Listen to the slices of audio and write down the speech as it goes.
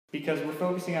Because we're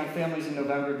focusing on families in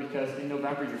November because in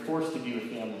November you're forced to be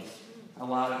with families. A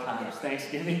lot of times.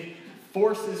 Thanksgiving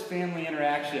forces family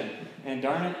interaction. And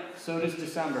darn it, so does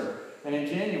December. And in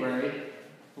January,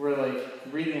 we're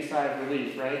like breathing a sigh of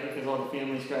relief, right? Because all the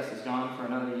family stress is gone for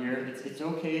another year. It's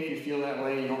okay if you feel that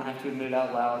way. You don't have to admit it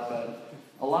out loud. But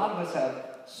a lot of us have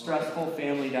stressful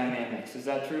family dynamics. Is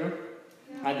that true?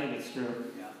 Yeah. I think it's true.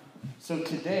 Yeah. So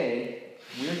today,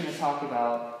 we're going to talk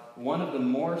about one of the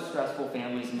more stressful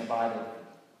families in the Bible.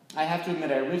 I have to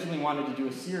admit, I originally wanted to do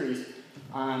a series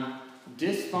on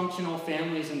dysfunctional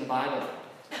families in the Bible.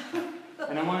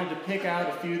 And I wanted to pick out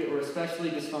a few that were especially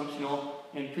dysfunctional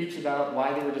and preach about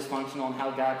why they were dysfunctional and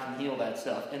how God can heal that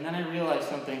stuff. And then I realized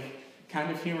something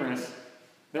kind of humorous.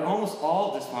 They're almost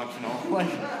all dysfunctional. Like,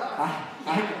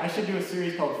 I should do a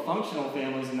series called Functional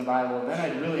Families in the Bible. Then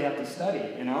I'd really have to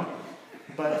study, you know?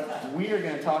 But we are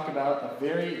going to talk about a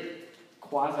very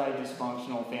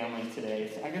quasi-dysfunctional family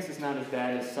today. I guess it's not as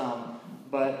bad as some,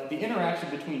 but the interaction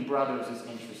between brothers is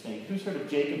interesting. Who's heard of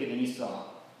Jacob and Esau?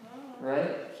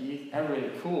 Right? Keith,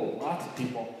 everybody, cool, lots of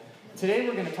people. Today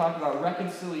we're going to talk about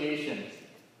reconciliation,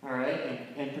 all right?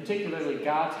 And particularly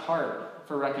God's heart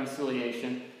for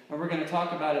reconciliation. And we're going to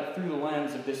talk about it through the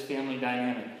lens of this family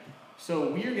dynamic.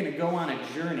 So we are going to go on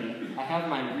a journey. I have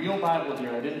my real Bible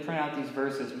here. I didn't print out these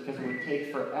verses because it would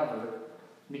take forever.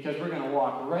 Because we're going to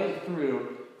walk right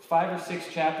through 5 or 6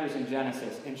 chapters in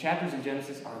Genesis. And chapters in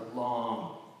Genesis are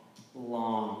long,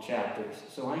 long chapters.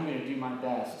 So I'm going to do my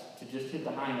best to just hit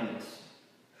the high notes.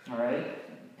 All right?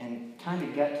 And kind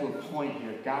of get to a point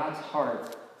here. God's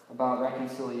heart about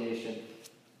reconciliation.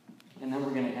 And then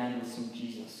we're going to end with some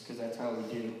Jesus, because that's how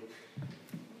we do.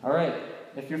 All right.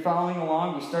 If you're following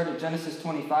along, we start at Genesis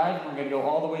 25. We're going to go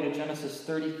all the way to Genesis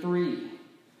 33.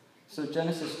 So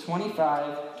Genesis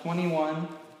 25, 21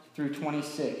 through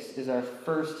 26 is our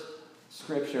first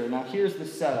scripture. Now here's the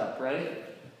setup, right?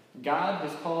 God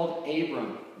has called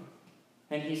Abram.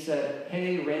 And he said,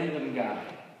 hey, random guy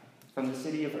from the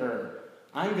city of Ur,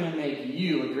 I'm going to make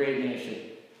you a great nation.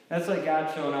 That's like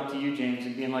God showing up to you, James,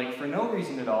 and being like, for no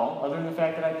reason at all, other than the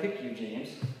fact that I picked you, James,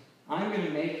 I'm going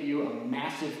to make you a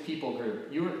massive people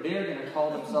group. They're going to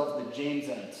call themselves the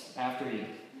Jamesites after you.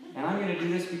 And I'm going to do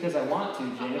this because I want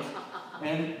to, James.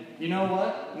 And you know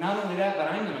what? Not only that,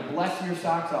 but I'm going to bless your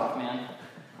socks off, man.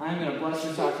 I'm going to bless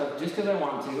your socks off just because I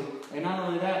want to. And not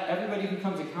only that, everybody who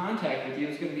comes in contact with you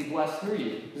is going to be blessed through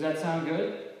you. Does that sound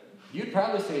good? You'd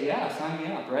probably say, yeah, sign me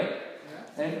up, right?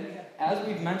 And as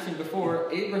we've mentioned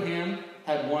before, Abraham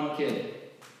had one kid.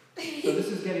 So this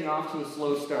is getting off to a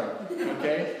slow start,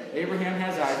 okay? Abraham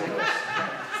has Isaac.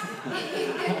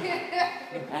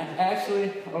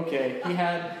 Actually, okay,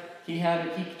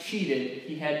 he cheated.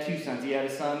 He had 2 sons. He had a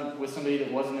son with somebody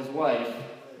that wasn't his wife.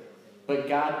 But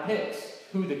God picks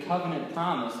who the covenant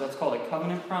promised. That's called a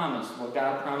covenant promise, what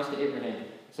God promised to Abraham.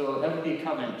 So that would be a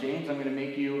covenant. James, I'm going to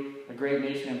make you a great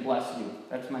nation and bless you.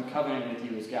 That's my covenant with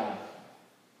you as God.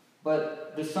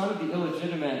 But the son of the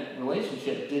illegitimate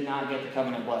relationship did not get the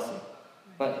covenant blessing.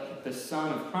 But the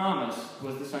son of promise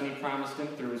was the son he promised him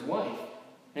through his wife.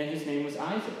 And his name was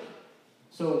Isaac.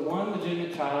 So one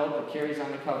legitimate child that carries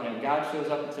on the covenant. God shows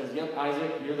up and says, yep,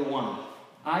 Isaac, you're the one.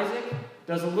 Isaac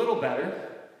does a little better.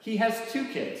 He has 2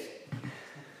 kids.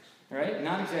 Right?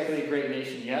 Not exactly a great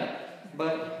nation yet.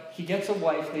 But he gets a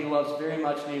wife that he loves very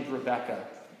much named Rebekah.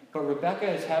 But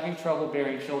Rebekah is having trouble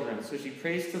bearing children. So she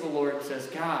prays to the Lord and says,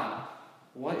 God,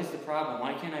 what is the problem?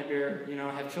 Why can't I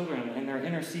have children? And they're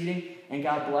interceding, and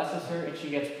God blesses her, and she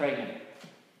gets pregnant.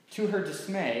 To her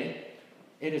dismay,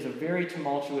 it is a very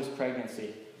tumultuous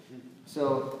pregnancy.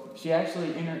 So she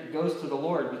actually goes to the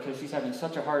Lord because she's having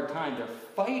such a hard time. They're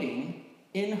fighting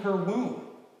in her womb.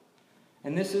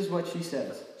 And this is what she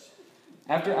says.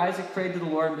 After Isaac prayed to the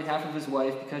Lord on behalf of his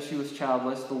wife because she was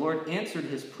childless, the Lord answered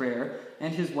his prayer,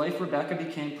 and his wife Rebekah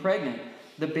became pregnant.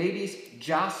 The babies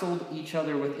jostled each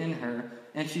other within her,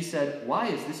 and she said, why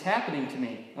is this happening to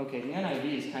me? Okay, the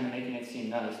NIV is kind of making it seem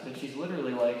nice, but she's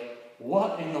literally like,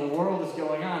 what in the world is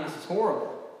going on? This is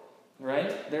horrible,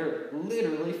 right? They're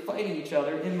literally fighting each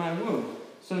other in my womb.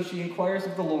 So she inquires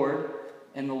of the Lord,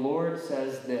 and the Lord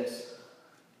says this.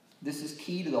 This is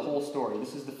key to the whole story.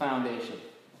 This is the foundation.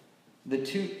 The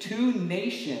two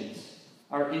nations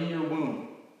are in your womb.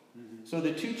 So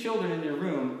the 2 children in your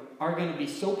womb are going to be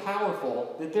so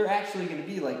powerful that they're actually going to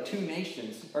be like 2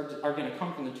 nations are going to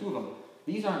come from the 2 of them.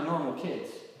 These aren't normal kids.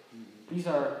 These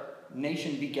are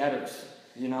nation begetters,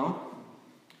 you know?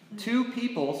 2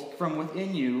 peoples from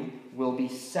within you will be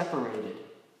separated.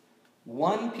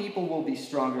 One people will be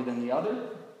stronger than the other.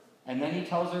 And then he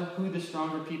tells her who the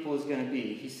stronger people is going to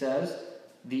be. He says,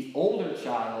 the older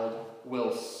child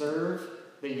will serve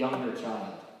the younger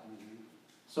child.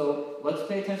 So let's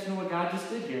pay attention to what God just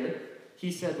did here.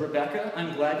 He said, Rebecca,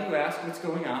 I'm glad you asked what's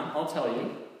going on. I'll tell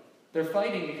you. They're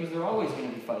fighting because they're always going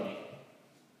to be fighting.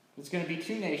 It's going to be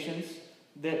two nations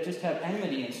that just have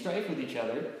enmity and strife with each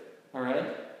other, all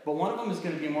right? But one of them is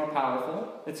going to be more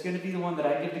powerful. It's going to be the one that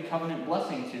I give the covenant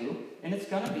blessing to, and it's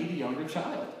going to be the younger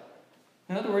child.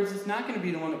 In other words, it's not going to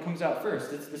be the one that comes out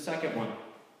first. It's the second one.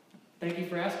 Thank you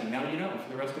for asking. Now you know for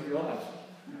the rest of your lives.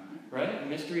 Right?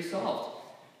 Mystery solved.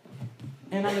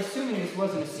 And I'm assuming this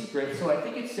wasn't a secret, so I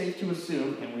think it's safe to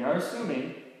assume, and we are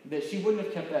assuming, that she wouldn't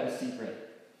have kept that a secret.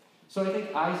 So I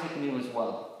think Isaac knew as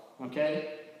well.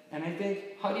 Okay? And I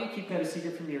think, how do you keep that a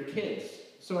secret from your kids?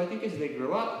 So I think as they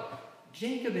grew up,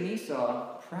 Jacob and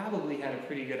Esau probably had a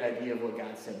pretty good idea of what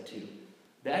God said too.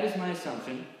 That is my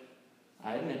assumption.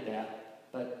 I admit that,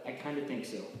 but I kind of think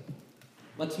so.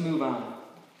 Let's move on.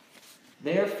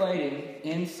 They are fighting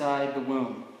inside the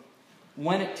womb.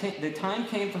 When the time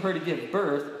came for her to give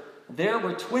birth, there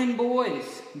were twin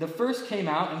boys. The first came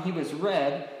out, and he was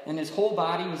red, and his whole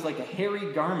body was like a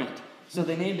hairy garment. So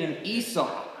they named him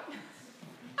Esau.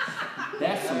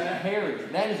 That's some hairy.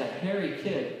 That is a hairy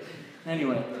kid.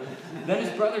 Anyway, then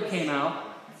his brother came out,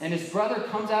 and his brother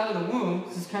comes out of the womb,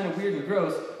 this is kind of weird and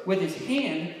gross, with his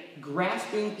hand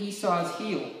grasping Esau's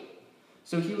heel.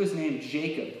 So he was named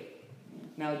Jacob.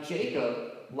 Now Jacob,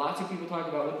 lots of people talk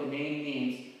about what the name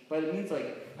means, but it means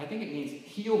I think it means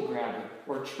heel grabber,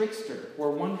 or trickster,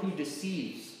 or one who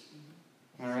deceives.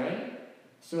 Alright?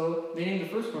 So they named the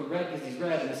first one red because he's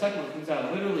red, and the second one comes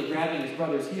out literally grabbing his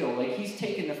brother's heel. Like he's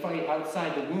taking the fight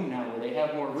outside the womb now where they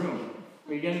have more room.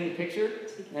 Are you getting the picture?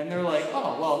 And they're like,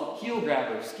 oh, well, heel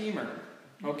grabber, schemer.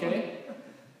 Okay?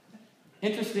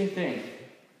 Interesting thing.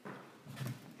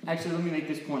 Actually, let me make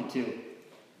this point too.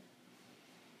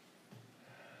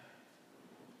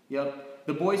 Yep.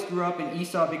 The boys grew up, and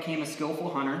Esau became a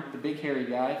skillful hunter, the big hairy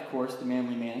guy, of course, the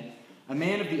manly man, a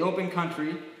man of the open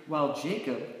country, while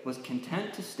Jacob was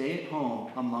content to stay at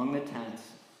home among the tents.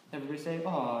 Everybody say,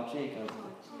 aw, Jacob.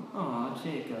 Aw,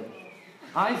 Jacob.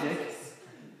 Isaac,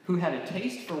 who had a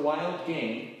taste for wild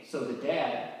game, so the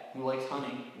dad, who likes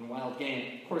hunting and wild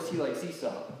game, of course he likes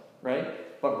Esau,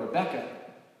 right? But Rebecca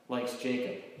likes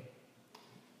Jacob.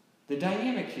 The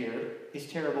dynamic here is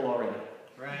terrible already.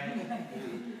 Right.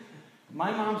 My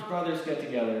mom's brothers get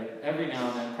together every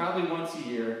now and then, probably once a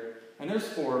year, and there's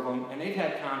 4 of them, and they've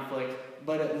had conflict,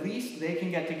 but at least they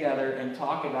can get together and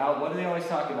talk about, what do they always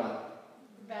talk about?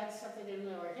 Bad stuff they didn't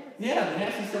know or did. Yeah, the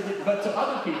nasty stuff, but to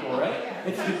other people, right?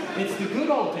 It's the good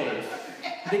old days.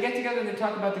 They get together and they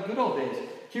talk about the good old days.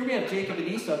 Here we have Jacob and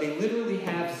Esau. They literally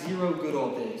have 0 good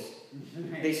old days.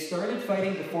 They started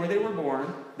fighting before they were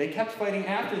born. They kept fighting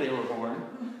after they were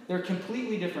born. They're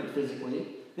completely different physically.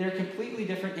 They're completely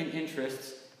different in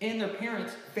interests. And their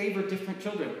parents favor different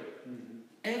children.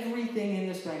 Everything in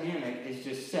this dynamic is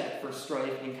just set for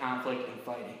strife and conflict and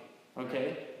fighting.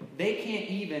 Okay? They can't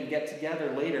even get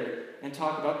together later and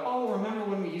talk about, oh, remember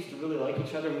when we used to really like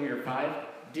each other when we were 5?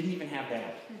 Didn't even have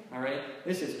that. Alright?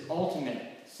 This is ultimate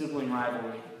sibling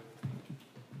rivalry.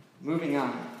 Moving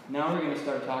on. Now we're going to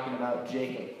start talking about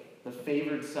Jacob, the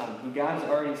favored son, who God has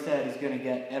already said is going to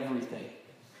get everything.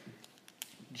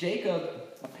 Jacob,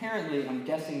 apparently, I'm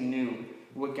guessing, knew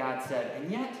what God said, and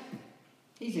yet,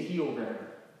 he's a heel grabber.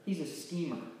 He's a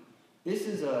schemer. This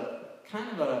is a kind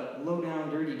of a low-down,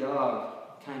 dirty dog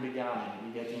kind of guy,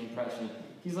 you get the impression.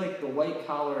 He's like the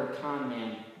white-collar con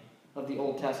man of the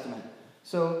Old Testament.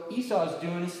 So Esau's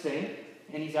doing his thing,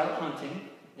 and he's out hunting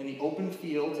in the open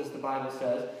fields, as the Bible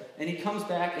says, and he comes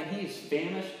back, and he is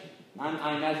famished.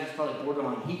 I imagine it's probably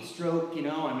borderline heat stroke, you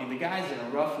know. I mean, the guy's in a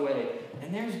rough way.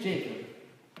 And there's Jacob,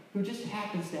 who just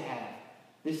happens to have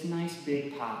this nice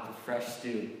big pot of fresh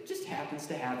stew. Just happens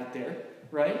to have it there,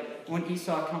 right? When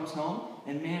Esau comes home,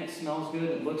 and man, it smells good,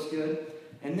 it looks good.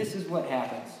 And this is what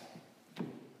happens.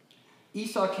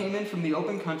 Esau came in from the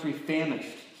open country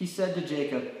famished. He said to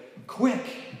Jacob, "Quick,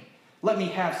 let me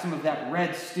have some of that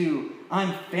red stew.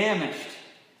 I'm famished."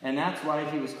 And that's why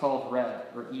he was called Red,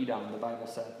 or Edom, the Bible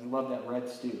said. He loved that red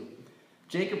stew.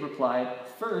 Jacob replied,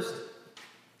 "First,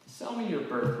 sell me your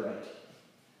birthright."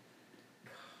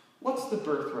 What's the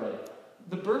birthright?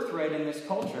 The birthright in this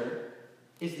culture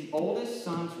is the oldest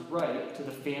son's right to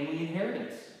the family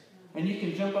inheritance. And you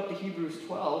can jump up to Hebrews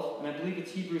 12, and I believe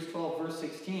it's Hebrews 12, verse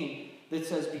 16, that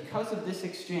says, because of this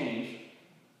exchange,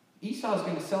 Esau is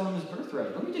going to sell him his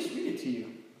birthright. Let me just read it to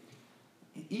you.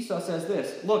 Esau says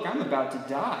this, "Look, I'm about to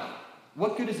die.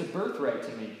 What good is a birthright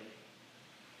to me?"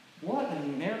 What a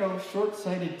narrow,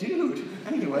 short-sighted dude.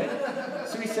 Anyway,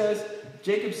 so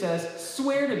Jacob says,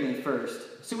 "Swear to me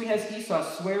first." So he has Esau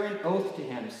swear an oath to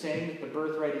him, saying that the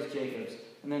birthright is Jacob's.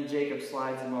 And then Jacob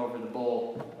slides him over the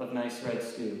bowl of nice red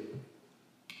stew.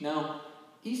 Now,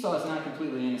 Esau is not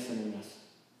completely innocent in this.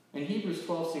 In Hebrews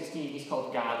 12:16, he's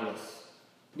called godless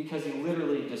because he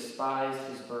literally despised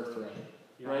his birthright,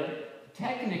 right?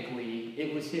 Technically,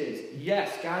 it was his.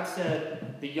 Yes, God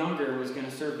said the younger was going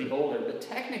to serve the older, but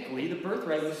technically, the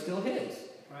birthright was still his.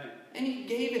 Right. And he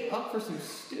gave it up for some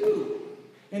stew.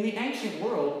 In the ancient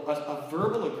world, a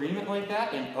verbal agreement like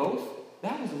that, an oath,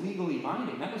 that was legally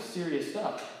binding. That was serious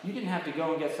stuff. You didn't have to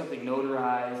go and get something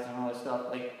notarized and all that stuff.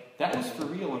 Like, that was for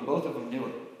real, and both of them knew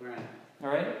it. Right. All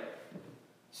right?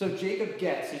 So Jacob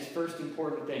gets his first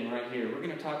important thing right here. We're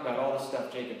going to talk about all the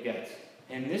stuff Jacob gets.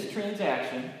 In this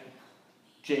transaction,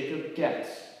 Jacob gets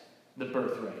the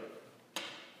birthright.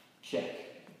 Check.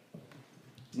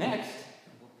 Next,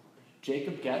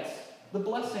 Jacob gets the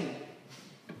blessing.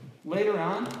 Later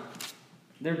on,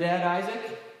 their dad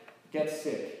Isaac gets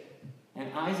sick.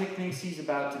 And Isaac thinks he's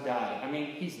about to die. I mean,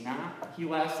 he's not. He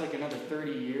lasts like another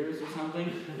 30 years or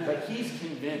something. But he's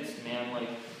convinced, man, like,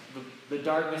 the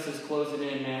darkness is closing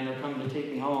in, man. They're coming to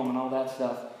take me home and all that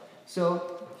stuff.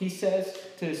 So he says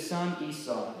to his son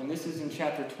Esau, and this is in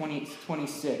chapter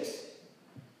 26.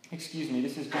 Excuse me,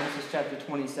 this is Genesis chapter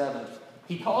 27.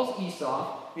 He calls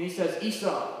Esau, and he says,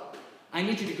 Esau, I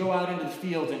need you to go out into the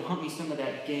fields and hunt me some of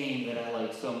that game that I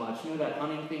like so much. You know that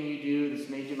hunting thing you do that's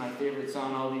made you my favorite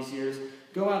son all these years?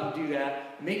 Go out and do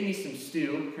that. Make me some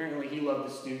stew. Apparently he loved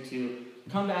the stew too.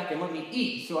 Come back and let me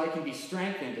eat so I can be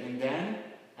strengthened, and then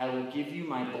I will give you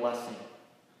my blessing.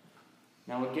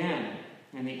 Now again,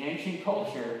 in the ancient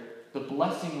culture, the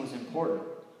blessing was important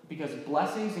because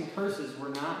blessings and curses were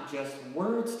not just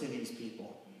words to these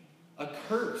people. A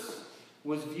curse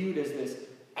was viewed as this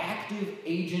active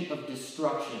agent of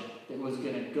destruction that was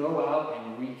going to go out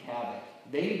and wreak havoc.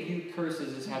 They viewed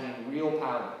curses as having real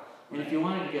power. And if you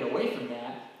wanted to get away from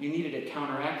that, you needed it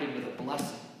counteracted with a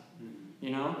blessing.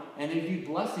 You know? And they viewed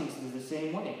blessings as the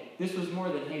same way. This was more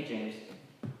than, hey, James,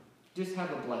 just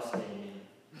have a blessed day, man.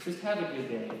 Just have a good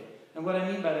day. And what I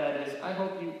mean by that is, I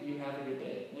hope you have a good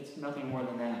day. It's nothing more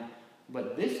than that.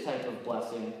 But this type of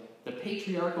blessing, the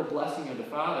patriarchal blessing of the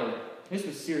father, this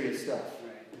was serious stuff.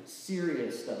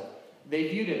 Serious stuff. They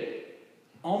viewed it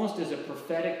almost as a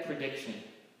prophetic prediction.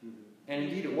 And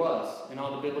indeed it was in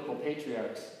all the biblical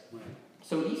patriarchs. Right.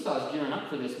 So Esau's gearing up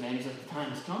for this, man. He's like, the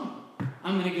time has come.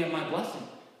 I'm going to get my blessing.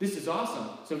 This is awesome.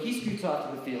 So he scoots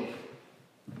off to the field.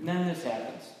 And then this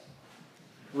happens.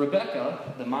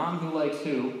 Rebecca, the mom who likes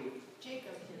who?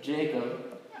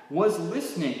 Jacob, was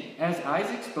listening as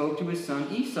Isaac spoke to his son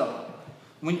Esau.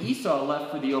 When Esau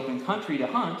left for the open country to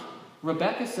hunt,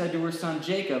 Rebekah said to her son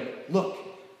Jacob, Look,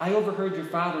 I overheard your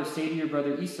father say to your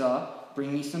brother Esau,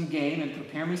 Bring me some game and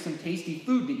prepare me some tasty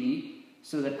food to eat,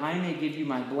 so that I may give you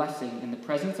my blessing in the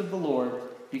presence of the Lord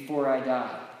before I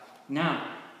die. Now,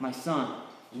 my son,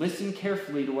 listen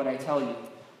carefully to what I tell you.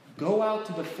 Go out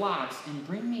to the flocks and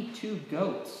bring me 2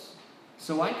 goats,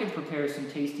 so I can prepare some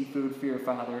tasty food for your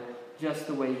father, just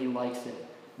the way he likes it.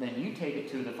 Then you take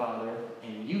it to the father,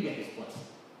 and you get his blessing.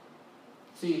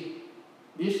 See,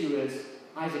 the issue is,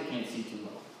 Isaac can't see too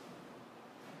well.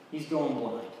 He's going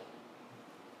blind.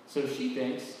 So she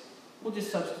thinks, we'll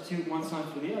just substitute one son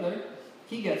for the other.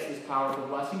 He gets this powerful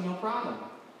blessing, no problem.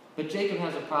 But Jacob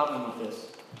has a problem with this.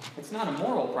 It's not a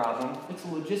moral problem, it's a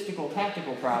logistical,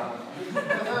 tactical problem.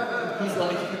 He's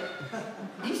like,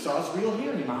 Esau's real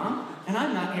hairy, Mom, and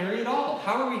I'm not hairy at all.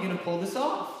 How are we going to pull this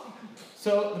off?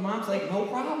 So the mom's like, no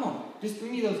problem. Just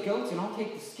bring me those goats and I'll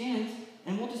take the skins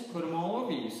and we'll just put them all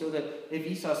over you so that if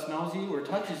Esau smells you or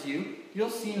touches you, you'll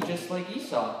see him just like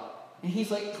Esau. And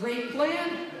he's like, great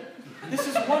plan. This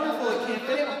is wonderful. It can't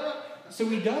fail. So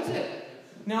he does it.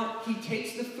 Now, he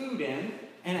takes the food in,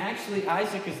 and actually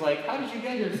Isaac is like, how did you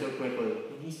get here so quickly?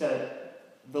 And he said,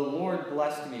 the Lord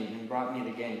blessed me and brought me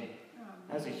the game.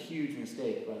 That's a huge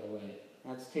mistake, by the way.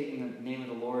 That's taking the name of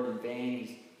the Lord in vain.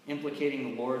 He's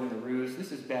implicating the Lord in the ruse.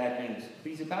 This is bad news.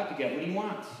 But he's about to get what he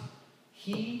wants.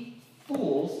 He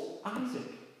fools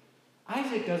Isaac.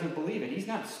 Isaac doesn't believe it. He's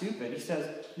not stupid. He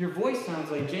says, your voice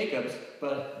sounds like Jacob's,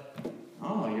 but,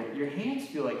 your hands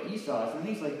feel like Esau's. And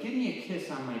he's like, give me a kiss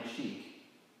on my cheek.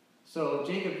 So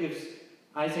Jacob gives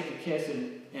Isaac a kiss,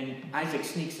 and Isaac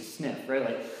sneaks a sniff, right?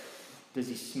 Like, does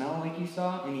he smell like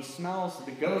Esau? And he smells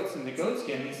the goats and the goat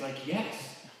skin, and he's like,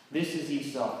 yes, this is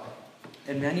Esau.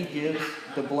 And then he gives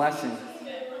the blessing.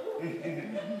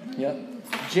 Yep.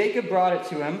 Jacob brought it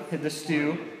to him, the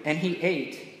stew, and he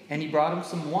ate. And he brought him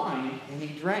some wine, and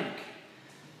he drank.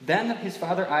 Then his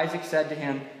father Isaac said to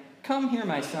him, come here,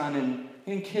 my son,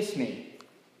 and kiss me.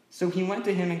 So he went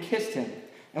to him and kissed him.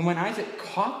 And when Isaac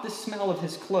caught the smell of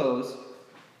his clothes,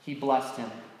 he blessed him.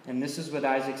 And this is what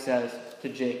Isaac says to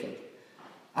Jacob.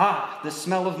 Ah, the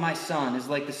smell of my son is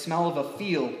like the smell of a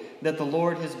field that the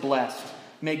Lord has blessed.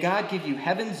 May God give you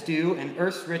heaven's dew and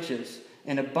earth's riches,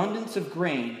 an abundance of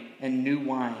grain and new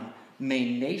wine.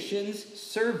 May nations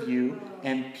serve you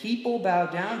and people bow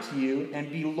down to you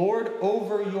and be Lord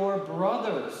over your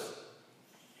brothers.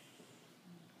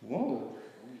 Whoa.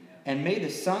 And may the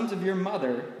sons of your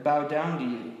mother bow down to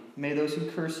you. May those who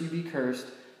curse you be cursed,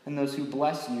 and those who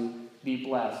bless you be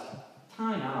blessed.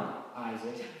 Time out,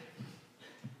 Isaac.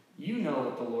 You know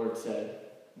what the Lord said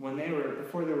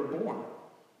before they were born.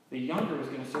 The younger was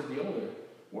going to serve the older.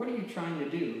 What are you trying to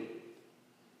do?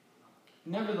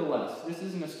 Nevertheless, this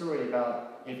isn't a story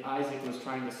about if Isaac was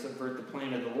trying to subvert the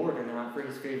plan of the Lord or not for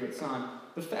his favorite son.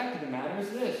 The fact of the matter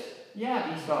is this.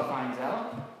 Yeah, Esau finds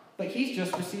out, but he's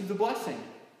just received the blessing.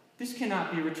 This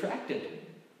cannot be retracted.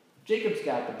 Jacob's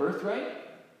got the birthright.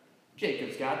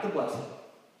 Jacob's got the blessing.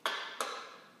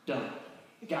 Done.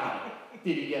 Got it.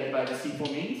 Did he get it by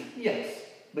deceitful means? Yes,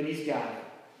 but he's got it.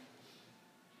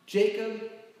 Jacob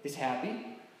is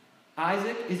happy.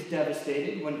 Isaac is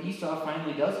devastated when Esau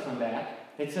finally does come back.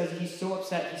 It says he's so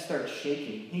upset he starts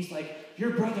shaking. He's like,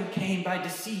 your brother came by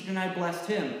deceit and I blessed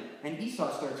him. And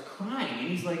Esau starts crying. And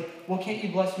he's like, well, can't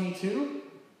you bless me too?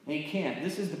 And he can't.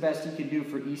 This is the best he can do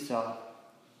for Esau.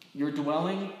 Your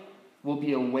dwelling will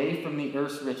be away from the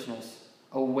earth's richness,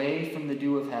 away from the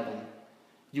dew of heaven.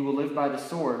 You will live by the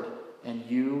sword, and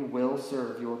you will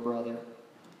serve your brother.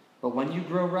 But when you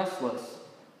grow restless,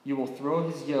 you will throw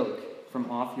his yoke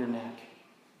from off your neck.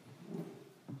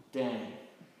 Dang,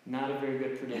 not a very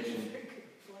good prediction.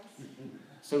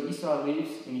 So Esau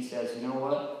leaves, and he says, you know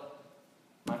what?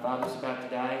 My father's about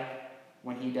to die.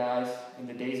 When he dies, and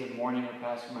the days of mourning are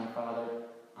past for my father,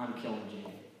 I'm killing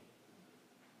Jacob.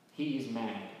 He is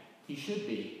mad. He should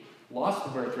be. Lost the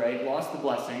birthright, lost the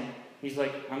blessing. He's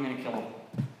like, I'm going to kill him.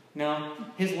 Now,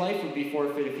 his life would be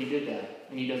forfeit if he did that,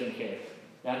 and he doesn't care.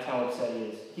 That's how upset he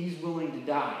is. He's willing to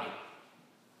die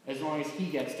as long as he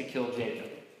gets to kill Jacob.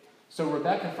 So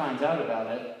Rebekah finds out about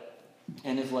it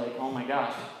and is like, oh my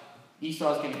gosh,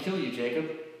 Esau's going to kill you, Jacob,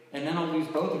 and then I'll lose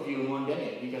both of you in one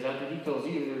day, because after he kills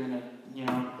you, they're going to,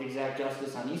 exact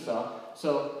justice on Esau.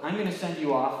 So I'm going to send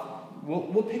you off.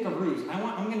 We'll pick a ruse.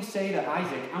 I'm going to say to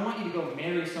Isaac, I want you to go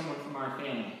marry someone from our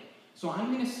family. So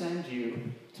I'm going to send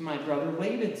you to my brother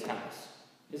Laban's house.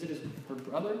 Is it her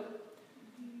brother?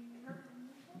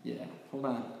 Yeah, hold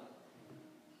on.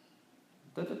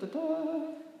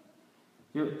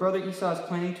 Your brother Esau is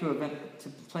planning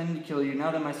to kill you.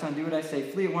 Now then, my son, do what I say.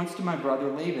 Flee at once to my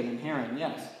brother Laban in Haran.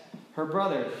 Yes. Her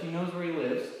brother, she knows where he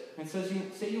lives, and says,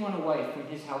 say you want a wife from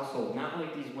his household, not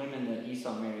like these women that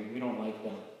Esau married. We don't like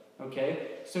them.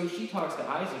 Okay? So she talks to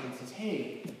Isaac and says,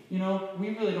 hey, we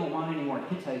really don't want any more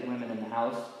Hittite women in the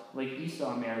house like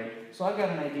Esau married. So I've got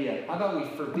an idea. How about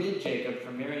we forbid Jacob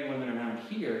from marrying women around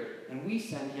here, and we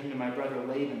send him to my brother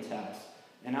Laban's house?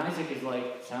 And Isaac is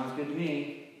like, sounds good to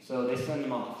me. So they send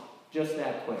him off. Just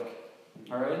that quick.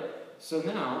 All right? So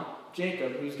now,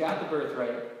 Jacob, who's got the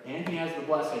birthright, and he has the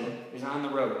blessing, is on the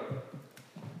road.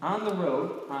 On the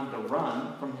road, on the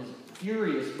run from his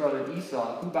furious brother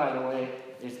Esau, who, by the way,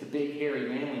 is the big, hairy,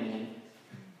 manly man.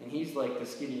 And he's like the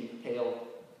skinny, pale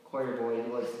choir boy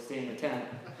who likes to stay in the tent.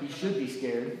 He should be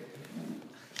scared.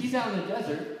 He's out in the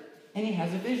desert, and he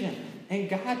has a vision. And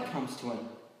God comes to him.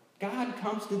 God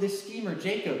comes to this schemer,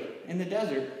 Jacob, in the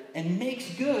desert, and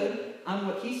makes good on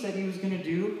what he said he was going to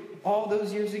do all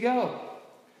those years ago.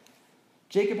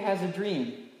 Jacob has a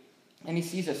dream, and he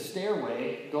sees a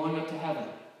stairway going up to heaven.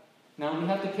 Now, we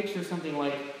have to picture something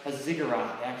like a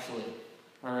ziggurat, actually,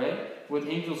 all right? With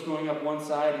angels going up one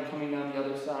side and coming down the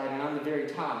other side, and on the very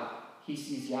top, he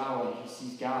sees Yahweh, he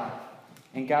sees God.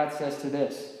 And God says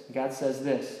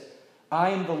this, I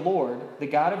am the Lord, the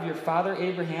God of your father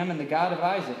Abraham and the God of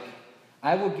Isaac.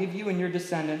 I will give you and your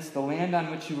descendants the land on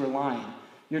which you were lying.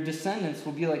 Your descendants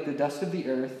will be like the dust of the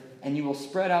earth, and you will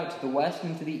spread out to the west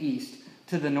and to the east,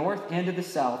 to the north and to the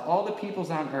south. All the peoples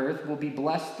on earth will be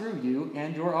blessed through you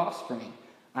and your offspring.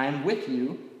 I am with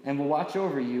you and will watch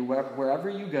over you wherever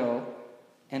you go,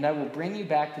 and I will bring you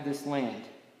back to this land.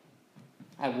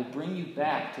 I will bring you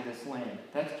back to this land.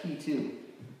 That's key too.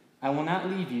 I will not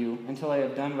leave you until I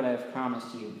have done what I have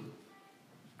promised you.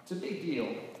 It's a big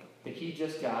deal that he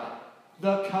just got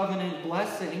the covenant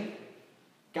blessing,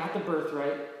 got the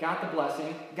birthright, got the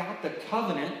blessing, got the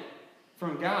covenant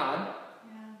from God.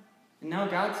 Yeah. And now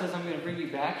God says, I'm going to bring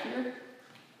you back here.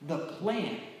 The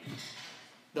plan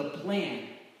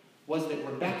was that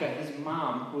Rebekah, his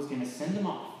mom, was going to send him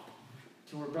off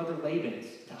to her brother Laban's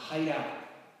to hide out.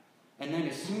 And then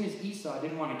as soon as Esau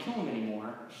didn't want to kill him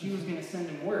anymore, she was going to send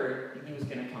him word and he was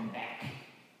going to come back.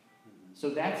 So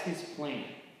that's his plan.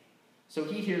 So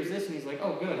he hears this and he's like,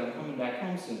 oh good, I'm coming back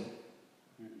home soon.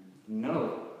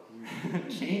 No.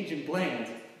 Change in plans.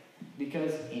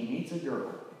 Because he meets a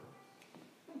girl.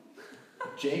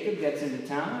 Jacob gets into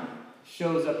town,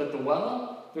 shows up at the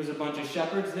well. There's a bunch of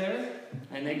shepherds there,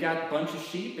 and they got a bunch of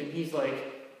sheep, and he's like,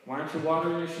 why aren't you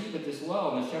watering your sheep at this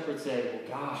well? And the shepherds say, well,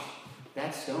 gosh,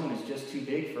 that stone is just too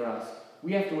big for us.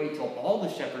 We have to wait till all the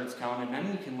shepherds come, and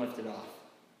then we can lift it off.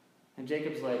 And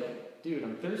Jacob's like, dude,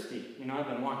 I'm thirsty. I've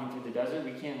been walking through the desert.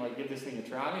 We can't, give this thing a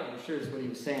try. I'm sure that's what he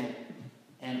was saying.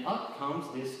 And up comes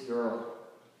this girl.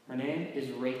 Her name is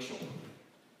Rachel.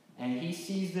 And he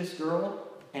sees this girl,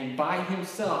 and by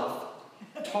himself,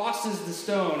 tosses the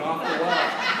stone off the well.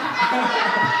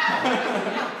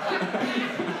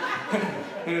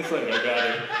 And it's like, I got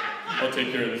it. I'll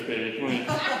take care of this baby.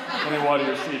 Let me water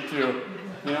your sheep too.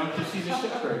 Because she's a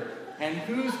shepherd. And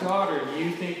whose daughter do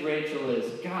you think Rachel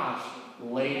is? Gosh,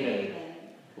 Laban.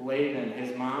 Laban,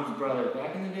 his mom's brother.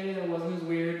 Back in the day, that wasn't as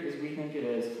weird as we think it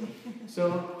is.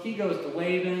 So he goes to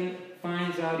Laban,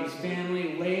 finds out he's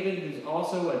family. Laban, who's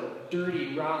also a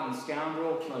dirty, rotten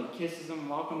scoundrel, kisses him,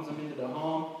 welcomes him into the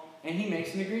home, and he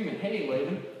makes an agreement. Hey,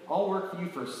 Laban, I'll work for you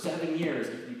for 7 years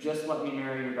if you just let me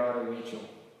marry your daughter, Rachel.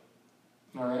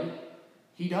 All right?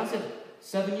 He does it.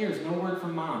 7 years, no word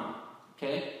from mom.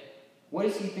 Okay? What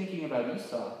is he thinking about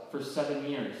Esau for 7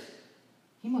 years?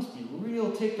 He must be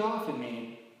real ticked off at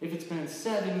me if it's been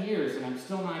 7 years and I'm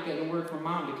still not getting word from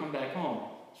mom to come back home.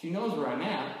 She knows where I'm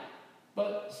at,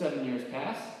 but 7 years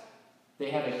pass. They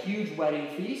have a huge wedding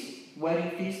feast.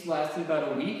 Wedding feast lasted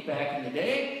about a week back in the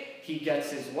day. He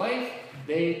gets his wife.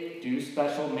 They do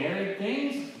special married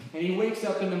things. And he wakes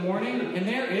up in the morning, and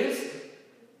there is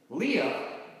Leah.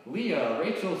 Leah,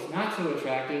 Rachel's not so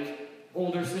attractive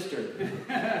older sister.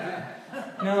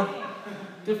 Now,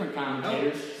 different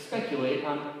commentators speculate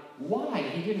on why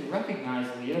he didn't recognize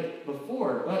Leah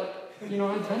before. But, I've been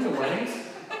to weddings,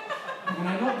 and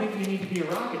I don't think you need to be a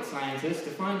rocket scientist to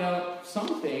find out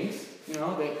some things,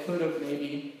 that could have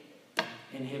maybe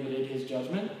inhibited his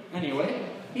judgment. Anyway,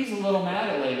 he's a little mad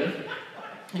at Laban,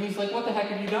 and he's like, what the heck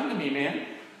have you done to me, man?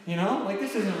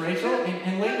 This isn't Rachel.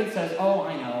 And Laban says, oh,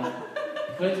 I know.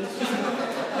 But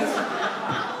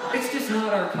it's just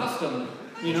not our custom,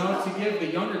 to give the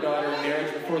younger daughter in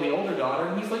marriage before the older daughter.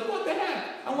 And he's like, what the heck?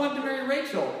 I wanted to marry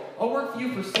Rachel. I'll work for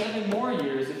you for 7 more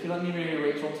years if you let me marry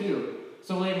Rachel too.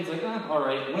 So Laban's like, all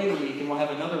right, wait a week and we'll have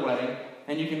another wedding,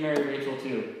 and you can marry Rachel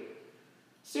too.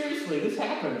 Seriously, this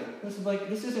happened.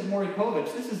 This isn't Maury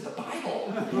Povich, this is the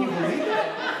Bible. Can you believe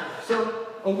that? So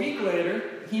a week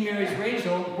later, he marries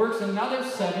Rachel, works another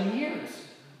 7 years.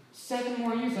 7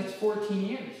 more years, that's 14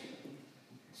 years.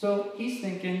 So he's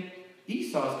thinking,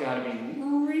 Esau's got to be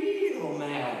real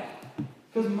mad.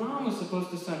 Because mom was supposed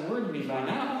to send word to me by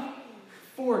now.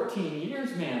 14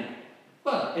 years, man.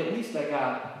 But at least I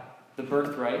got the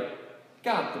birthright,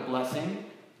 got the blessing,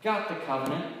 got the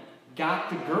covenant, got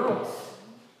the girls.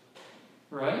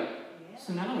 Right? Yeah.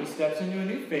 So now he steps into a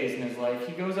new phase in his life.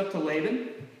 He goes up to Laban,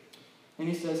 and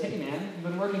he says, hey man, I've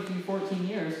been working for you 14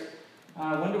 years.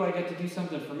 When do I get to do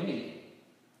something for me?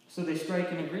 So they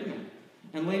strike an agreement.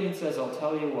 And Laban says, I'll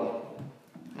tell you what.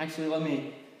 Actually, let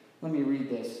me read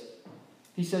this.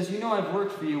 He says, I've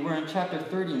worked for you. We're in chapter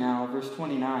 30 now, verse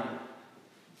 29.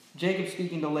 Jacob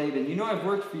speaking to Laban, I've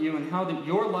worked for you, and how that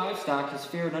your livestock has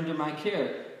fared under my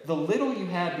care. The little you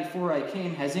had before I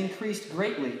came has increased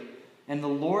greatly, and the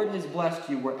Lord has blessed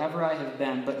you wherever I have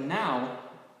been. But now,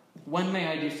 when may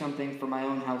I do something for my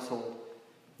own household?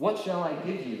 What shall I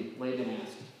give you? Laban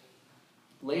asked.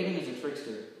 Laban is a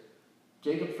trickster.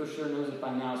 Jacob for sure knows it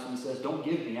by now, so he says, don't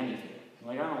give me anything.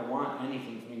 I don't want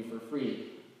anything from you for free.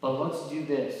 But let's do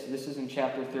this. This is in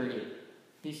chapter 30.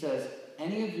 He says,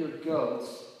 any of your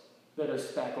goats that are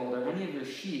speckled, or any of your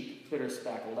sheep that are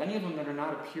speckled, any of them that are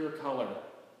not a pure color,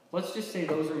 let's just say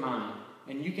those are mine,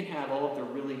 and you can have all of the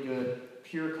really good,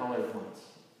 pure colored ones.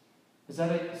 Does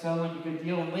that sound like a good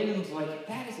deal? And Laban's like,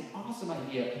 that is an awesome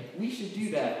idea. We should do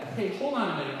that. Hey, hold on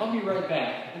a minute. I'll be right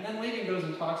back. And then Laban goes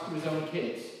and talks to his own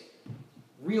kids,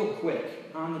 real quick,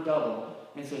 on the double,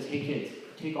 and says, hey kids,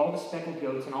 take all the speckled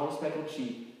goats and all the speckled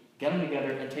sheep, get them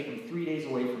together, and take them 3 days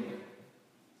away from here.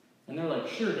 And they're like,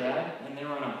 sure, Dad, and they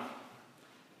run off.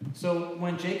 So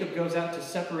when Jacob goes out to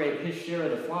separate his share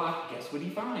of the flock, guess what he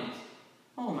finds?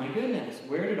 Oh my goodness,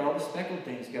 where did all the speckled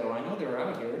things go? I know they're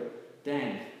out here.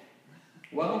 Dang.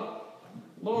 Well,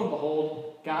 lo and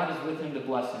behold, God is with him to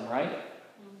bless him, right?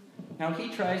 Now he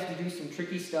tries to do some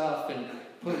tricky stuff and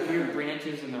put weird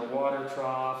branches in their water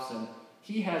troughs, and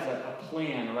he has a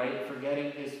plan, right, for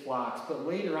getting his flocks. But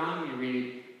later on we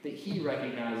read that he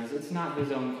recognizes it's not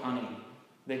his own cunning.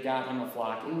 that got him a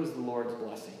flock. It was the Lord's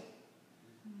blessing.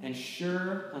 And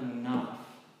sure enough,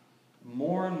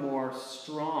 more and more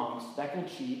strong speckled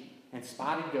sheep and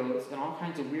spotted goats and all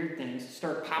kinds of weird things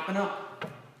start popping up.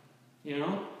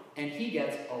 And he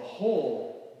gets a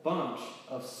whole bunch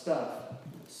of stuff.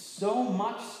 So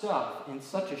much stuff in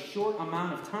such a short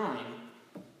amount of time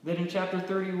that in chapter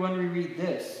 31 we read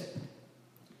this.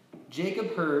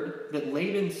 Jacob heard that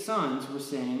Laban's sons were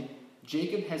saying,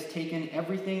 Jacob has taken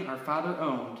everything our father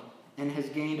owned and has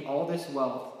gained all this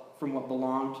wealth from what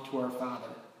belonged to our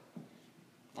father.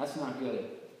 That's not good.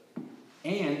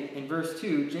 And in verse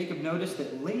 2, Jacob noticed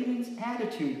that Laban's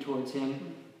attitude towards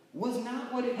him was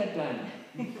not what it had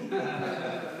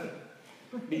been.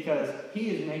 Because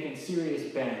he is making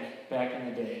serious bank back in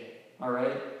the day. All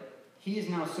right? He is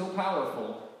now so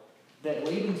powerful that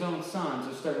Laban's own sons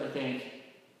are starting to think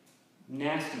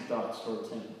nasty thoughts towards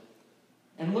him.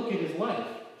 And look at his life.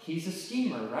 He's a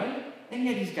schemer, right? And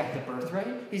yet he's got the birthright,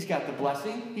 he's got the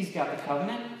blessing, he's got the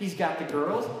covenant, he's got the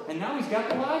girls, and now he's got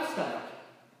the livestock.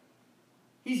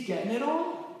 He's getting it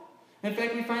all. In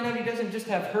fact, we find out he doesn't just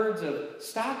have herds of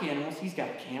stock animals, he's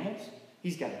got camels,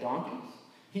 he's got donkeys,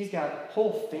 he's got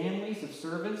whole families of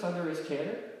servants under his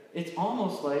care. It's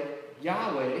almost like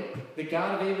Yahweh, the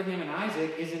God of Abraham and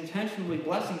Isaac, is intentionally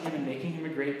blessing him and making him a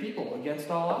great people against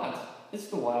all odds. It's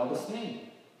the wildest thing,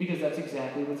 because that's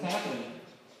exactly what's happening.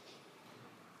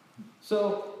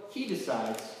 So he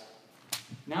decides,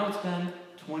 now it's been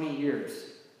 20 years,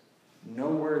 no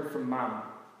word from Mom.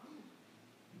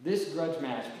 This grudge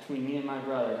match between me and my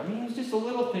brother, it was just a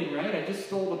little thing, right? I just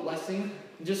stole the blessing,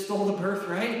 just stole the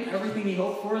birthright, everything he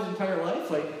hoped for his entire life.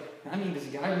 Does a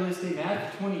guy really stay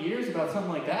mad for 20 years about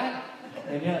something like that?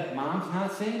 And yet, Mom's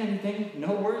not saying anything,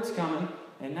 no words coming.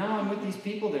 And now I'm with these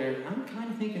people there. I'm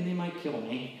kind of thinking they might kill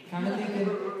me. Kind of thinking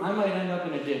I might end up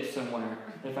in a ditch somewhere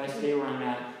if I stay where I'm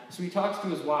at. So he talks to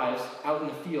his wives out in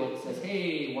the field and says,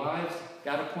 hey, wives,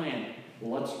 got a plan.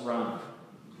 Let's run.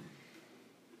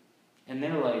 And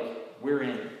they're like, we're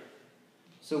in.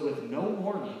 So with no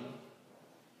warning,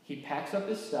 he packs up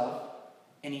his stuff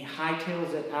and he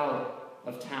hightails it out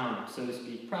of town, so to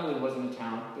speak. Probably wasn't a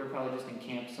town. They were probably just in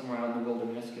camp somewhere out in the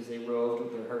wilderness because they roved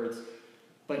with their herds.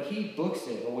 But he books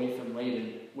it away from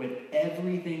Laban with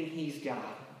everything he's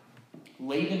got.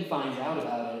 Laban finds out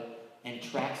about it and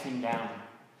tracks him down.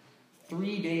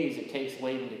 3 days it takes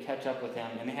Laban to catch up with him,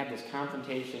 and they have this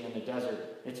confrontation in the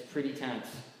desert. It's pretty tense.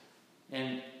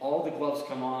 And all the gloves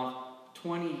come off.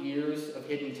 20 years of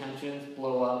hidden tensions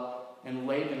blow up. And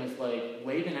Laban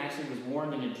actually was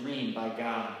warned in a dream by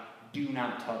God, do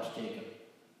not touch Jacob.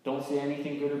 Don't say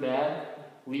anything good or bad.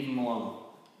 Leave him alone.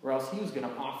 Or else he was going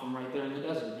to off him right there in the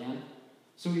desert, man.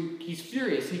 So he's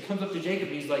furious. He comes up to Jacob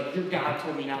and he's like, your God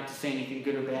told me not to say anything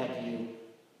good or bad to you,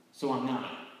 so I'm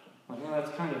not.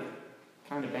 That's kind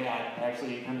of bad,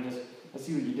 actually. I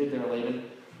see what you did there, Laban.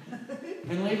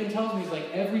 And Laban tells me, he's like,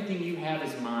 everything you have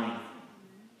is mine.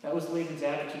 That was Laban's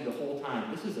attitude the whole time.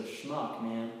 This is a schmuck,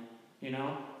 man.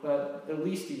 But at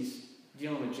least he's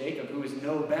dealing with Jacob, who is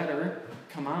no better.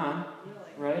 Come on,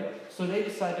 right? So they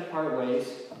decide to part ways.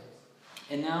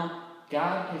 And now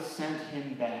God has sent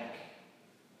him back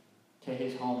to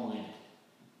his homeland.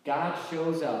 God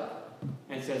shows up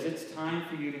and says, it's time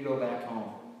for you to go back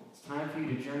home. It's time for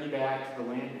you to journey back to the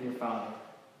land of your father.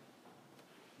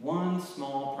 One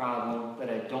small problem that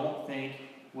I don't think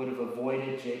would have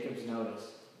avoided Jacob's notice.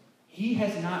 He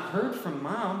has not heard from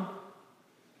Mom.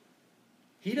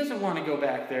 He doesn't want to go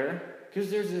back there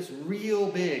because there's this real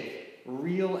big,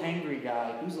 real angry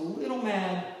guy who's a little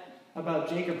mad about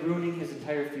Jacob ruining his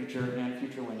entire future and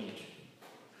future lineage.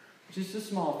 Just a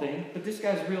small thing, but this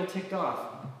guy's real ticked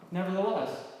off. Nevertheless,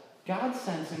 God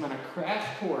sends him on a crash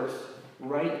course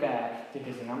right back to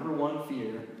his number one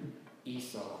fear,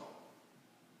 Esau.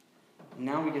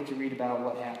 Now we get to read about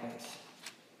what happens.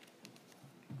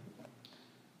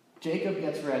 Jacob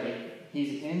gets ready.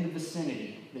 He's in the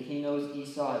vicinity that he knows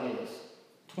Esau is.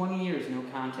 20 years, no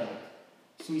contact.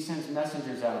 So he sends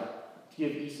messengers out to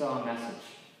give Esau a message.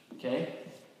 Okay?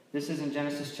 This is in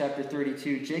Genesis chapter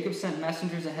 32. Jacob sent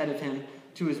messengers ahead of him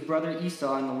to his brother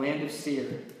Esau in the land of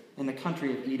Seir, in the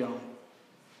country of Edom.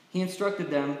 He instructed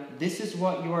them, this is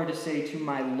what you are to say to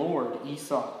my lord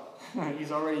Esau.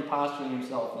 He's already posturing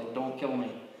himself, like, don't kill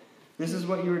me. This is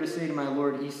what you are to say to my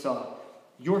lord Esau.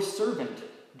 Your servant,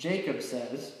 Jacob,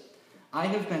 says, I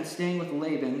have been staying with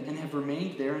Laban and have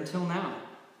remained there until now.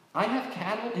 I have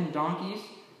cattle and donkeys,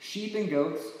 sheep and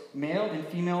goats, male and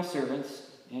female servants,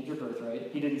 and your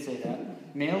birthright. He didn't say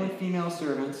that. Male and female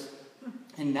servants.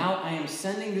 And now I am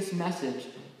sending this message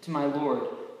to my Lord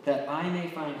that I may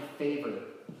find favor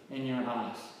in your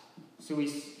eyes. So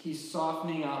he's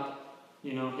softening up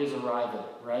his arrival,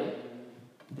 right?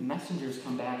 The messengers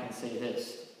come back and say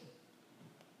this: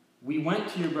 "We went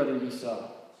to your brother Esau,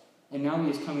 and now he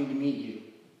is coming to meet you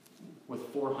with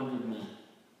 400 men."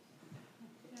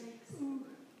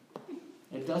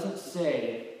 It doesn't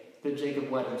say that Jacob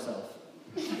wet himself.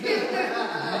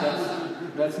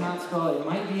 That's not spelled. It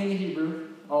might be in the Hebrew.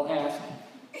 I'll ask.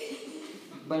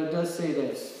 But it does say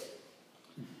this: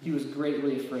 he was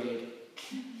greatly afraid.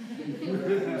 He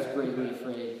was greatly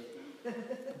afraid.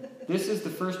 This is the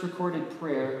first recorded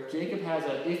prayer. Jacob has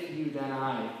a "if you, then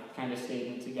I" kind of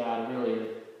statement to God earlier.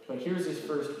 But here's his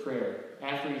first prayer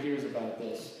after he hears about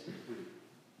this.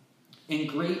 In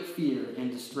great fear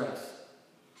and distress,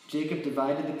 Jacob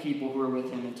divided the people who were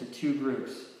with him into 2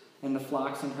 groups, and the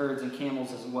flocks and herds and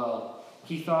camels as well.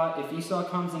 He thought, if Esau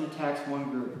comes and attacks one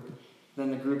group,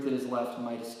 then the group that is left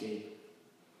might escape.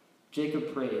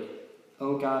 Jacob prayed,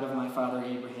 "O God of my father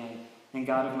Abraham, and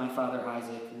God of my father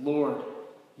Isaac, Lord,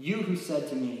 you who said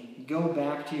to me, 'Go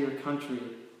back to your country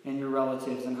and your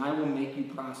relatives, and I will make you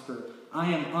prosper.'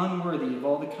 I am unworthy of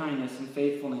all the kindness and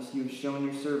faithfulness you have shown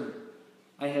your servant.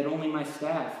 I had only my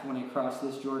staff when I crossed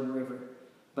this Jordan River,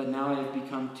 but now I have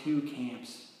become 2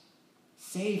 camps.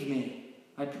 Save me,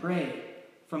 I pray,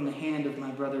 from the hand of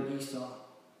my brother Esau,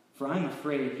 for I am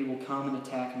afraid he will come and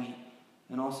attack me,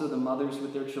 and also the mothers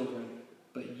with their children.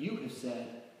 But you have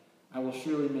said, 'I will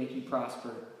surely make you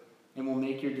prosper, and will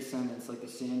make your descendants like the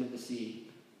sand of the sea,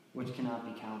 which cannot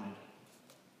be counted.'"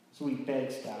 So he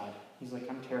begs God. He's like,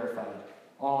 "I'm terrified.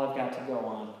 All I've got to go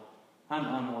on. I'm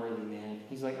unworthy, man."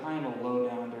 He's like, "I am a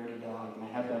low-down, dirty dog, and I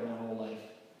have that my whole life.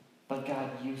 But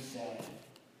God, you said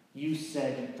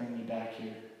you'd bring me back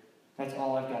here. That's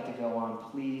all I've got to go on.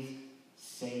 Please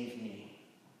save me."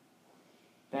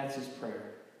 That's his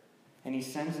prayer. And he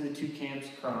sends the 2 camps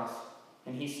across,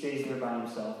 and he stays there by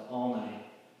himself all night,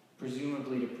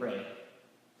 presumably to pray.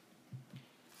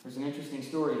 There's an interesting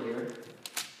story here.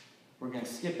 We're going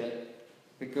to skip it,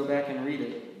 but go back and read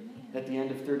it. At the end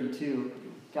of 32,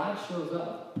 God shows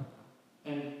up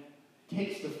and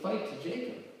takes the fight to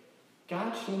Jacob.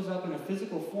 God shows up in a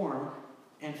physical form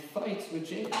and fights with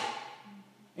Jacob.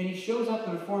 And he shows up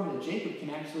in a form that Jacob can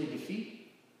actually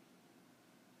defeat.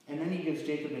 And then he gives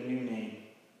Jacob a new name.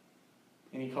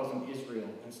 And he calls him Israel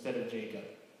instead of Jacob.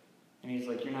 And he's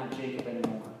like, "You're not Jacob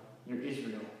anymore. You're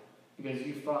Israel. Because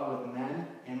you fought with men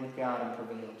and with God and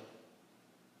prevailed."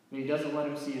 But he doesn't let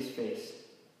him see his face.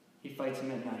 He fights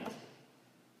him at night.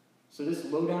 So this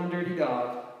low-down, dirty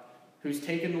dog, who's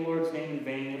taken the Lord's name in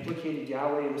vain, implicated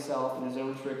Yahweh himself in his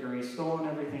own trickery, stolen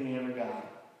everything he ever got,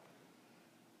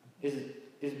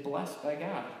 is blessed by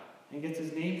God and gets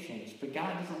his name changed. But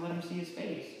God doesn't let him see his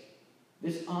face.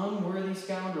 This unworthy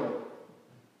scoundrel.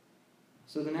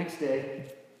 So the next day,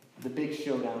 the big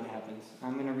showdown happens.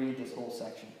 I'm going to read this whole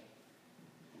section.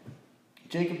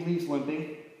 Jacob leaves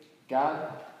limping.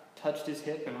 God touched his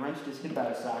hip and wrenched his hip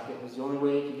out of socket. It was the only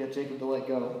way he could get Jacob to let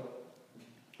go.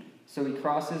 So he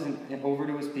crosses and over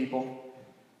to his people.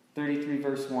 33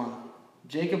 verse 1.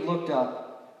 Jacob looked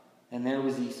up, and there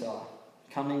was Esau,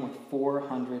 coming with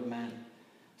 400 men.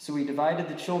 So he divided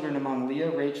the children among Leah,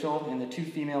 Rachel, and the 2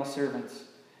 female servants.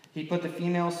 He put the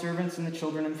female servants and the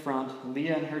children in front,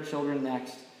 Leah and her children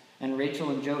next, and Rachel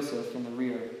and Joseph in the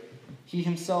rear. He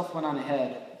himself went on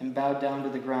ahead and bowed down to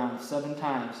the ground 7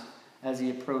 times as he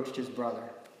approached his brother.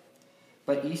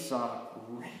 But Esau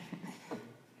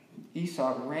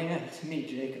ran to meet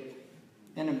Jacob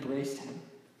and embraced him.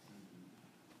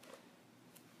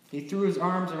 He threw his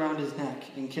arms around his neck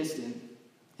and kissed him,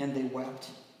 and they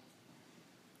wept.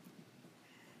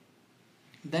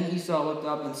 Then Esau looked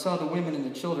up and saw the women and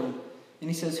the children, and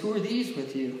he says, "Who are these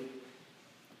with you?"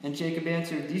 And Jacob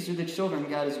answered, "These are the children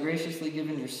God has graciously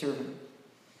given your servant."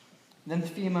 Then the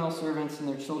female servants and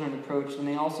their children approached, and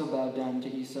they also bowed down to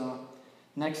Esau.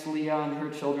 Next Leah and her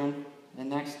children,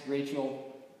 and next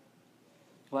Rachel.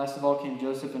 Last of all came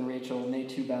Joseph and Rachel, and they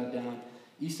too bowed down.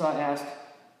 Esau asked,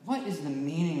 "What is the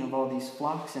meaning of all these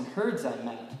flocks and herds I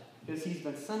met?" Because he's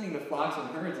been sending the flocks and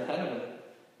herds ahead of him.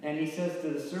 And he says to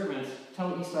the servants,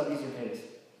 "Tell Esau these are his.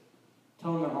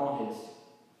 Tell him they're all his.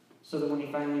 So that when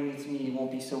he finally meets me, he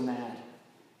won't be so mad."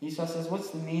 Esau says,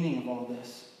 "What's the meaning of all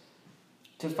this?"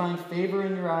 "To find favor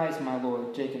in your eyes, my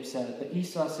lord," Jacob said. But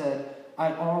Esau said,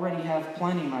 "I already have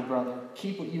plenty, my brother.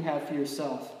 Keep what you have for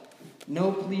yourself."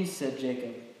 "No, please," said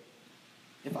Jacob.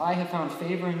 "If I have found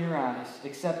favor in your eyes,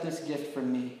 accept this gift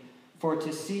from me. For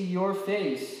to see your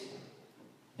face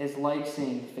is like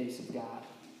seeing the face of God."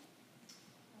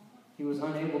 He was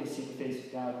unable to see the face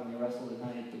of God when they wrestled at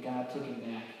night, but God took him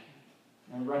back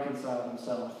and reconciled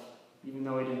himself, even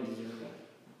though he didn't deserve it.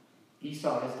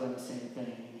 Esau has done the same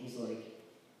thing, and he's like,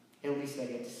 "At least I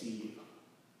get to see you."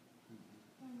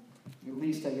 At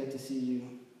least I get to see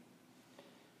you.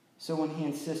 So when he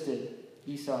insisted,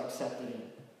 Esau accepted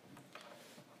it.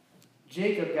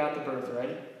 Jacob got the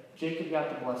birthright. Jacob got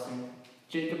the blessing.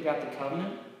 Jacob got the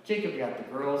covenant. Jacob got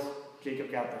the girls.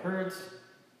 Jacob got the herds.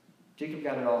 Jacob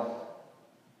got it all.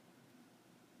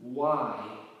 Why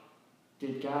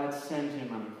did God send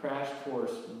him on a crash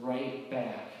course right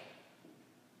back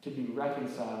to be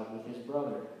reconciled with his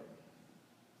brother?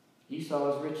 Esau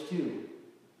was rich too.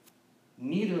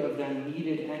 Neither of them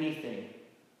needed anything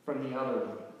from the other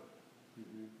one.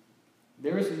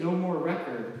 There is no more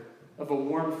record of a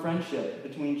warm friendship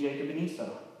between Jacob and Esau.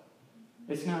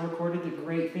 It's not recorded that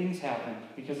great things happened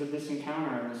because of this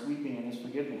encounter and this weeping and this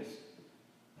forgiveness.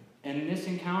 And this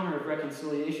encounter of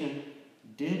reconciliation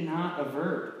did not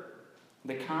avert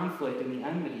the conflict and the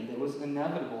enmity that was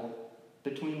inevitable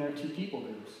between their two people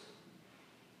groups.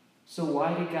 So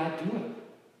why did God do it?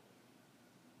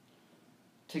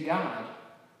 To God,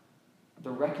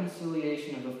 the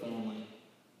reconciliation of a family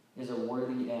is a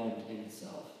worthy end in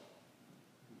itself.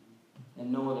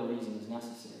 And no other reason is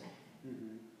necessary.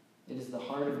 It is the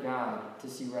heart of God to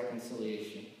see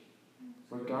reconciliation,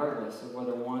 regardless of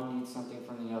whether one needs something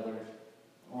from the other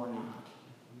or not.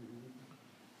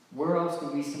 Where else do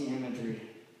we see imagery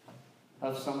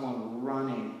of someone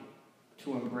running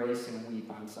to embrace and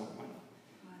weep on someone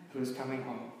who is coming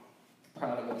home,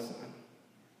 prodigal son?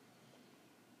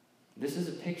 This is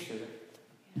a picture,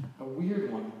 a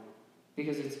weird one,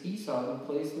 because it's Esau who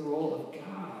plays the role of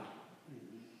God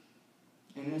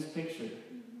in this picture.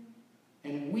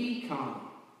 And we come,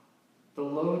 the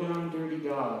low-down, dirty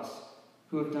dogs,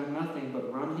 who have done nothing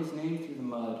but run his name through the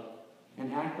mud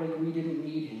and act like we didn't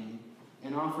need him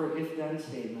and offer if-then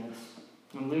statements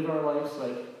and live our lives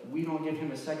like we don't give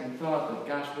him a second thought, but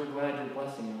gosh, we're glad you're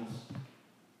blessing us.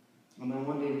 And then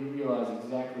one day we realize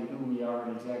exactly who we are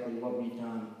and exactly what we've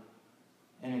done.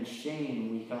 And in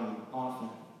shame we come often,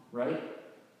 right?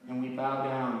 And we bow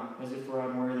down as if we're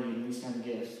unworthy and we send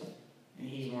gifts. And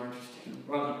he's more interested in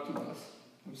running to us.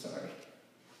 I'm sorry.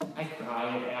 I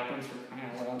cry. It happens for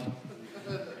crying out loud.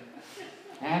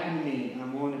 It happened to me, and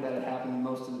I'm willing to bet it happened to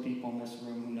most of the people in this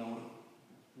room who know him.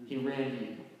 He ran to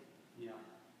you. Yeah.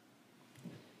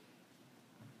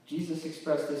 Jesus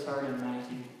expressed this heart in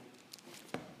Matthew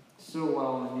so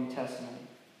well in the New Testament.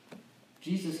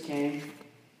 Jesus came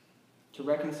to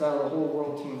reconcile the whole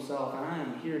world to himself, and I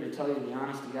am here to tell you the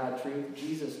honest to God truth.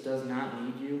 Jesus does not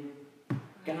need you.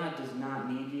 God does not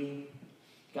need you.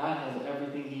 God has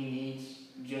everything he needs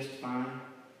just fine.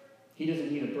 He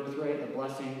doesn't need a birthright, a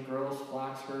blessing, girls,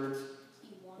 flocks, herds,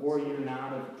 or your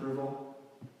nod of approval.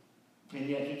 And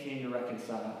yet he came to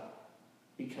reconcile.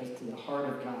 Because to the heart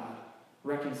of God,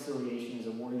 reconciliation is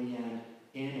a worthy end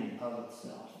in and of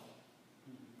itself.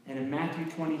 And in Matthew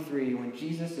 23, when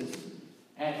Jesus is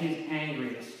at his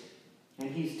angriest, and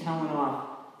he's telling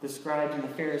off the scribes and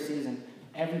the Pharisees and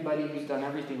everybody who's done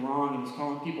everything wrong, and he's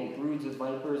calling people broods of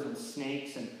vipers and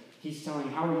snakes, and he's telling,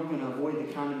 how are you going to avoid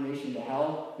the condemnation to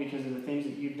hell because of the things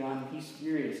that you've done? He's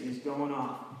furious. He's going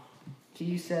off.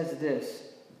 He says this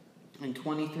in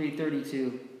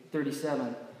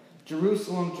 23:37,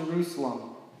 Jerusalem,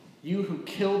 Jerusalem, you who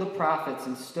kill the prophets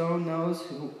and stone those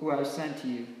who I have sent to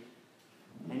you.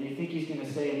 And you think he's going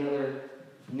to say another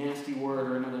nasty word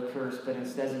or another curse, but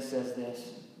instead he says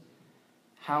this,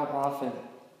 how often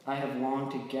I have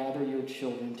longed to gather your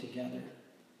children together,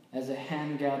 as a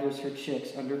hen gathers her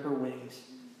chicks under her wings,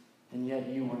 and yet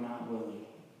you were not willing.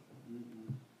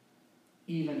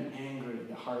 Even angry,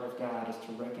 the heart of God is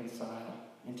to reconcile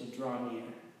and to draw near.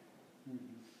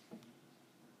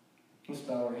 Let's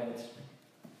bow our heads.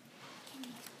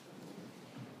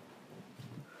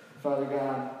 Father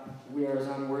God, we are as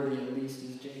unworthy at least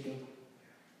as Jacob.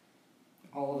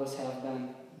 All of us have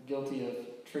been guilty of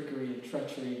trickery and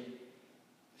treachery,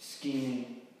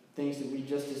 scheming, things that we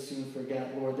just as soon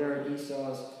forget. Lord, there are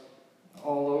Esau's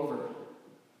all over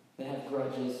that have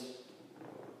grudges.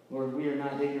 Lord, we are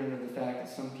not ignorant of the fact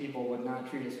that some people would not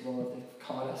treat us well if they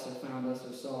caught us or found us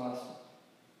or saw us.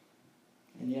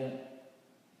 And yet,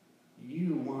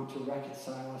 you want to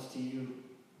reconcile us to you.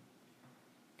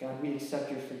 God, we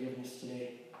accept your forgiveness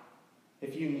today.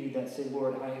 If you need that, say,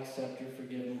 Lord, I accept your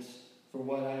forgiveness for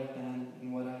what I've been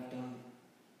and what I've done.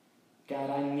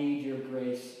 God, I need your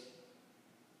grace.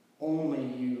 Only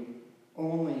you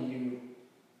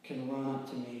can run up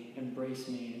to me, embrace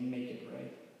me, and make it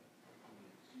right.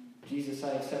 Jesus, I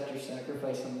accept your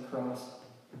sacrifice on the cross.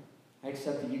 I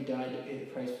accept that you died to pay the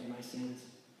price for my sins.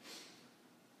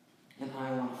 And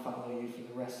I want to follow you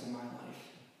for the rest of my life.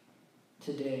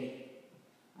 Today,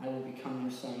 I will become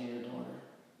your son or your daughter.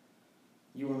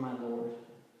 You are my Lord,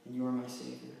 and you are my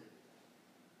Savior.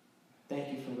 Thank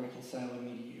you for reconciling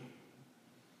me to you.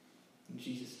 In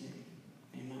Jesus' name,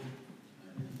 amen.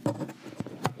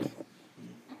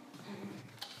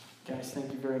 Guys,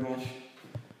 thank you very much.